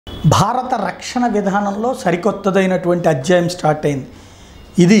భారత రక్షణ విధానంలో సరికొత్తదైనటువంటి అధ్యాయం స్టార్ట్ అయింది.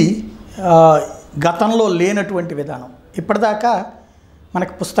 ఇది గతంలో లేనటువంటి విధానం. ఇప్పటిదాకా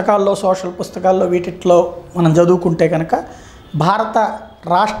మనకి పుస్తకాల్లో, సోషల్ పుస్తకాల్లో వీటిట్లో మనం చదువుకుంటే కనుక భారత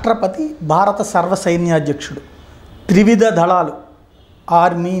రాష్ట్రపతి, భారత సర్వసైన్యాధ్యక్షుడు, త్రివిధ దళాలు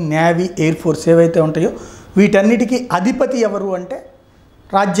ఆర్మీ, నేవీ, ఎయిర్ ఫోర్స్ ఏవైతే ఉంటాయో వీటన్నిటికీ అధిపతి ఎవరు అంటే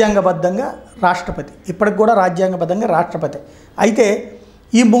రాజ్యాంగబద్ధంగా రాష్ట్రపతి. ఇప్పటికి కూడా రాజ్యాంగబద్ధంగా రాష్ట్రపతి. అయితే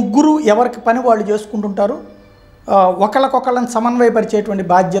ఈ ముగ్గురు ఎవరికి పని వాళ్ళు చేసుకుంటుంటారు. ఒకళ్ళకొకళ్ళని సమన్వయపరిచేటువంటి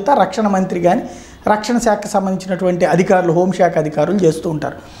బాధ్యత రక్షణ మంత్రి కానీ, రక్షణ శాఖకు సంబంధించినటువంటి అధికారులు, హోంశాఖ అధికారులు చేస్తూ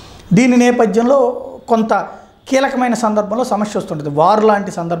ఉంటారు. దీని నేపథ్యంలో కొంత కీలకమైన సందర్భంలో సమస్య వస్తుంటుంది, వారు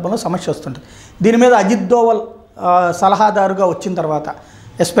లాంటి సందర్భంలో సమస్య వస్తుంటుంది. దీని మీద అజిత్ దోవల్ సలహాదారుగా వచ్చిన తర్వాత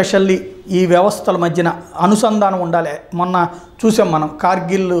ఎస్పెషల్లీ ఈ వ్యవస్థల మధ్యన అనుసంధానం ఉండాలి. మొన్న చూసాం మనం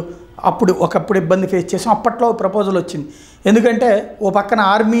కార్గిల్ ఒకప్పుడు ఇబ్బంది ఫేస్ చేసాం. అప్పట్లో ప్రపోజల్ వచ్చింది. ఎందుకంటే ఓ పక్కన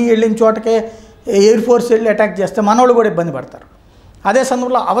ఆర్మీ వెళ్ళిన చోటకే ఎయిర్ ఫోర్స్ వెళ్ళి అటాక్ చేస్తే మనోళ్ళు కూడా ఇబ్బంది పడతారు. అదే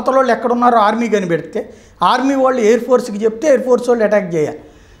సందర్భంలో అవతల వాళ్ళు ఎక్కడున్నారో ఆర్మీ కనిపెడితే ఆర్మీ వాళ్ళు ఎయిర్ ఫోర్స్కి చెప్తే ఎయిర్ ఫోర్స్ వాళ్ళు అటాక్ చేయాలి.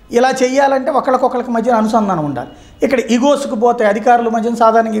 ఇలా చేయాలంటే ఒకళ్ళకొకళ్ళకి మధ్య అనుసంధానం ఉండాలి. ఇక్కడ ఈగోస్కు పోతే అధికారుల మధ్యన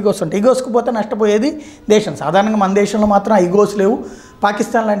సాధారణంగా ఈగోస్ ఉంటాయి. ఈగోస్కు పోతే నష్టపోయేది దేశం. సాధారణంగా మన దేశంలో మాత్రం ఆ ఈగోస్ లేవు.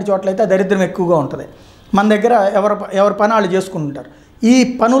 పాకిస్తాన్ లాంటి చోట్లయితే దరిద్రం ఎక్కువగా ఉంటుంది. మన దగ్గర ఎవరి పని వాళ్ళు చేసుకుంటుంటారు. ఈ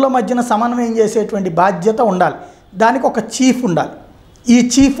పనుల మధ్యన సమన్వయం చేసేటువంటి బాధ్యత ఉండాలి. దానికి ఒక చీఫ్ ఉండాలి. ఈ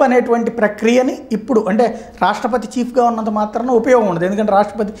చీఫ్ అనేటువంటి ప్రక్రియని ఇప్పుడు అంటే రాష్ట్రపతి చీఫ్గా ఉన్నంత మాత్రాన ఉపయోగం ఉండదు. ఎందుకంటే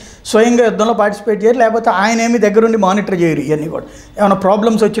రాష్ట్రపతి స్వయంగా యుద్ధంలో పార్టిసిపేట్ చేయరు, లేకపోతే ఆయన ఏమి దగ్గరుండి మానిటర్ చేయరు. ఇవన్నీ కూడా ఏమైనా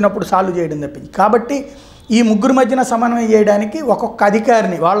ప్రాబ్లమ్స్ వచ్చినప్పుడు సాల్వ్ చేయడం తప్పించి. కాబట్టి ఈ ముగ్గురు మధ్యన సమన్వయం చేయడానికి ఒక్కొక్క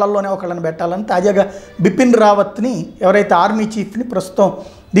అధికారిని వాళ్ళల్లోనే ఒకళ్ళని పెట్టాలని తాజాగా బిపిన్ రావత్ని, ఎవరైతే ఆర్మీ చీఫ్ని ప్రస్తుతం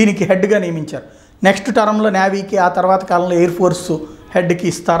దీనికి హెడ్గా నియమించారు. నెక్స్ట్ టర్మ్లో నేవీకి, ఆ తర్వాత కాలంలో ఎయిర్ ఫోర్స్ హెడ్కి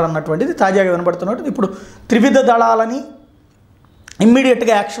ఇస్తారన్నటువంటిది తాజాగా వినబడుతున్నట్టు. ఇప్పుడు త్రివిధ దళాలని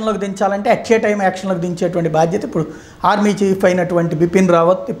ఇమ్మీడియట్గా యాక్షన్లోకి దించాలంటే అట్ ఏ టైం యాక్షన్లోకి దించేటువంటి బాధ్యత ఇప్పుడు ఆర్మీ చీఫ్ అయినటువంటి బిపిన్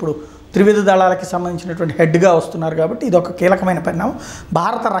రావత్ ఇప్పుడు త్రివిధ దళాలకి సంబంధించినటువంటి హెడ్గా వస్తున్నారు. కాబట్టి ఇది ఒక కీలకమైన పరిణామం.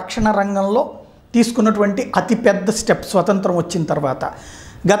 భారత రక్షణ రంగంలో తీసుకున్నటువంటి అతిపెద్ద స్టెప్ స్వతంత్రం వచ్చిన తర్వాత.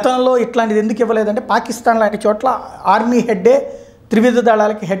 గతంలో ఇట్లాంటిది ఎందుకు ఇవ్వలేదంటే పాకిస్తాన్ లాంటి చోట్ల ఆర్మీ హెడ్డే త్రివిధ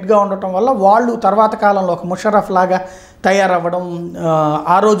దళాలకి హెడ్గా ఉండటం వల్ల వాళ్ళు తర్వాత కాలంలో ఒక ముషరఫ్ లాగా తయారవ్వడం,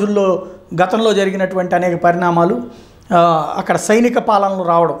 ఆ రోజుల్లో గతంలో జరిగినటువంటి అనేక పరిణామాలు, అక్కడ సైనిక పాలనలు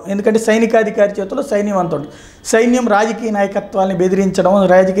రావడం. ఎందుకంటే సైనికాధికారి చేతిలో సైన్యం అంత ఉంటుంది. సైన్యం రాజకీయ నాయకత్వాన్ని బెదిరించడం,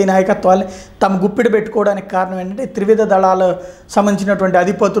 రాజకీయ నాయకత్వాన్ని తమ గుప్పిడి పెట్టుకోవడానికి కారణం ఏంటంటే త్రివిధ దళాలు సంబంధించినటువంటి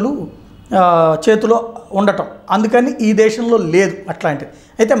అధిపతులు చేతిలో ఉండటం. అందుకని ఈ దేశంలో లేదు అట్లాంటిది.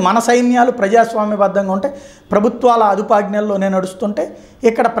 అయితే మన సైన్యాలు ప్రజాస్వామ్యబద్ధంగా ఉంటే ప్రభుత్వాల అదుపాజ్ఞల్లోనే నడుస్తుంటే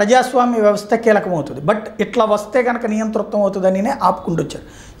ఇక్కడ ప్రజాస్వామ్య వ్యవస్థ కీలకమవుతుంది. బట్ ఇట్లా వస్తే కనుక నియంతృత్వం అవుతుందనినే ఆపుకుంటూ వచ్చారు.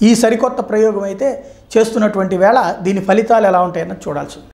 ఈ సరికొత్త ప్రయోగం అయితే చేస్తున్నటువంటి వేళ దీని ఫలితాలు ఎలా ఉంటాయన్నది చూడాల్సి ఉంది.